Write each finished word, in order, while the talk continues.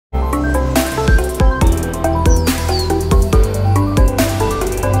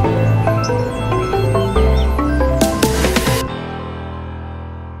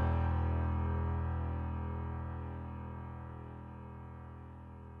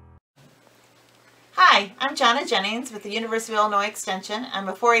Hi, I'm Jonna Jennings with the University of Illinois Extension. I'm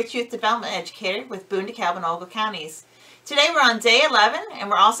a 4-H Youth Development Educator with Boone, DeKalb, and Ogle counties. Today we're on day 11 and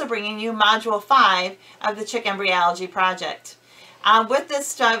we're also bringing you Module 5 of the Chick Embryology Project. With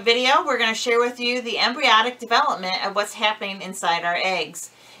this video we're going to share with you the embryonic development of what's happening inside our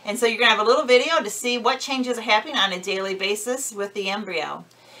eggs. And so you're going to have a little video to see what changes are happening on a daily basis with the embryo.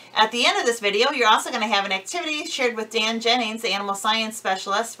 At the end of this video, you're also going to have an activity shared with Dan Jennings, the animal science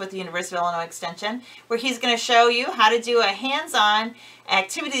specialist with the University of Illinois Extension, where he's going to show you how to do a hands-on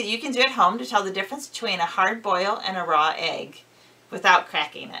activity that you can do at home to tell the difference between a hard boil and a raw egg without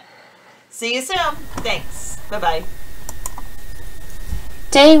cracking it. See you soon. Thanks. Bye-bye.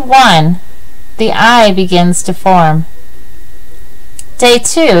 Day 1, the eye begins to form. Day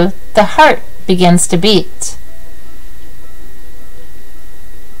 2, the heart begins to beat.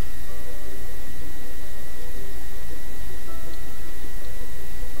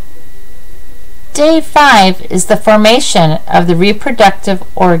 Day 5 is the formation of the reproductive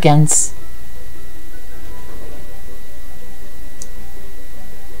organs.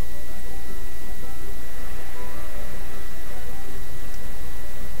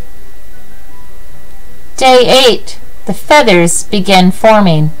 Day 8, the feathers begin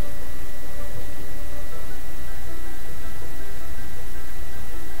forming.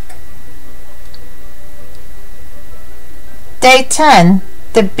 Day 10,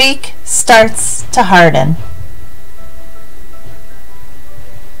 the beak starts to harden.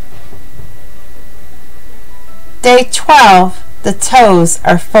 Day 12, the toes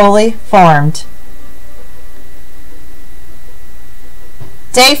are fully formed.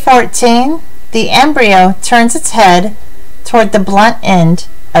 Day 14, the embryo turns its head toward the blunt end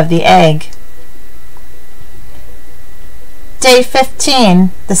of the egg. Day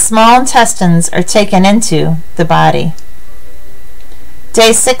 15, the small intestines are taken into the body.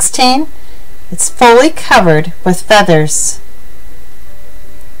 Day 16, it's fully covered with feathers.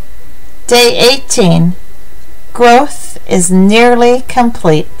 Day 18, growth is nearly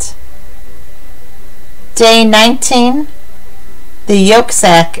complete. Day 19, the yolk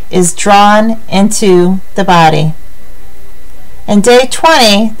sac is drawn into the body. And day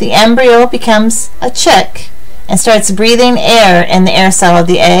 20, the embryo becomes a chick and starts breathing air in the air cell of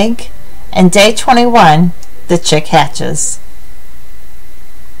the egg. And day 21, the chick hatches.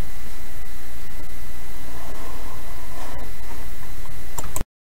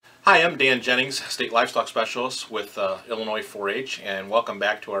 Hi, I'm Dan Jennings, State Livestock Specialist with Illinois 4-H, and welcome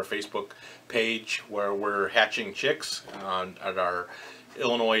back to our Facebook page where we're hatching chicks at our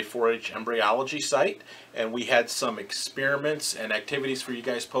Illinois 4-H embryology site. And we had some experiments and activities for you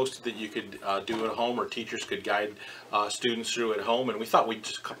guys posted that you could do at home, or teachers could guide students through at home. And we thought we'd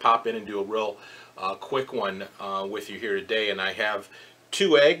just pop in and do a real quick one with you here today. And I have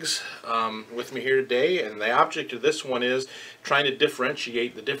 2 eggs with me here today, and the object of this one is trying to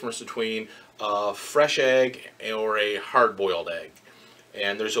differentiate the difference between a fresh egg or a hard-boiled egg.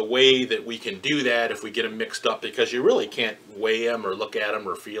 And there's a way that we can do that if we get them mixed up, because you really can't weigh them or look at them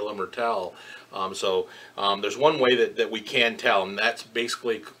or feel them or tell. There's one way that we can tell, and that's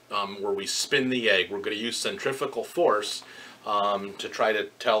basically where we spin the egg. We're going to use centrifugal force to try to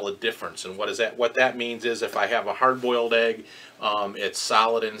tell the difference. And what that means is, if I have a hard-boiled egg, it's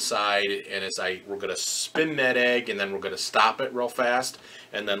solid inside, and we're going to spin that egg, and then we're going to stop it real fast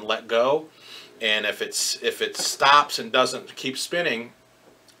and then let go. And if it stops and doesn't keep spinning,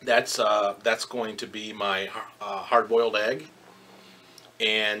 that's going to be my hard-boiled egg.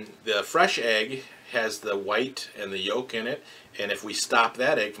 And the fresh egg has the white and the yolk in it, and if we stop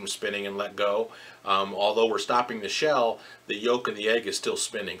that egg from spinning and let go, although we're stopping the shell, the yolk and the egg is still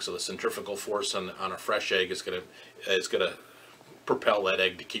spinning. So the centrifugal force on a fresh egg is going to propel that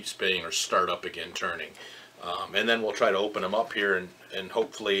egg to keep spinning or start up again turning. And then we'll try to open them up here, and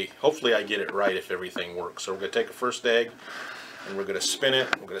hopefully I get it right if everything works. So we're going to take a first egg and we're going to spin it.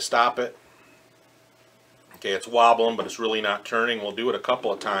 We're going to stop it. Okay, it's wobbling, but it's really not turning. We'll do it a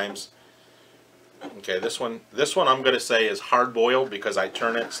couple of times. Okay, this one I'm going to say is hard-boiled because I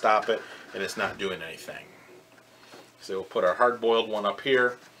turn it, stop it, and it's not doing anything. So we'll put our hard-boiled one up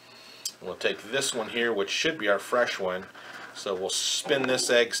here. And we'll take this one here, which should be our fresh one. So we'll spin this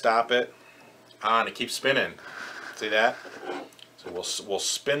egg, stop it, and it keeps spinning. See that? So we'll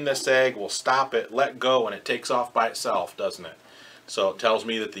spin this egg, we'll stop it, let go, and it takes off by itself, doesn't it? So it tells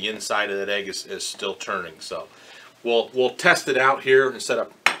me that the inside of that egg is still turning. So we'll test it out here instead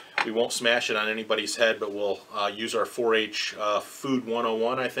of, we won't smash it on anybody's head, but we'll use our 4-H Food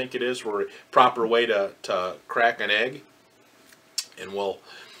 101, I think it is, for a proper way to crack an egg. And we'll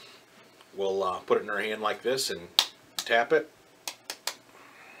put it in our hand like this and tap it.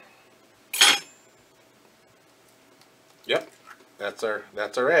 Yep, that's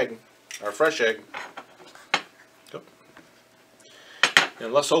our egg, our fresh egg. Yep.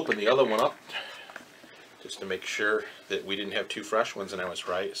 And let's open the other one up just to make sure that we didn't have two fresh ones and I was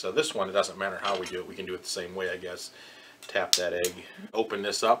right. So this one, it doesn't matter how we do it. We can do it the same way, I guess. Tap that egg, open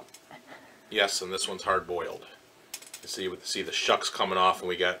this up. Yes, and this one's hard boiled. You see the shucks coming off, and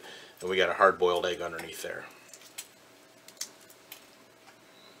we got a hard boiled egg underneath there.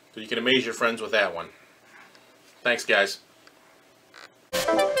 So you can amaze your friends with that one. Thanks, guys.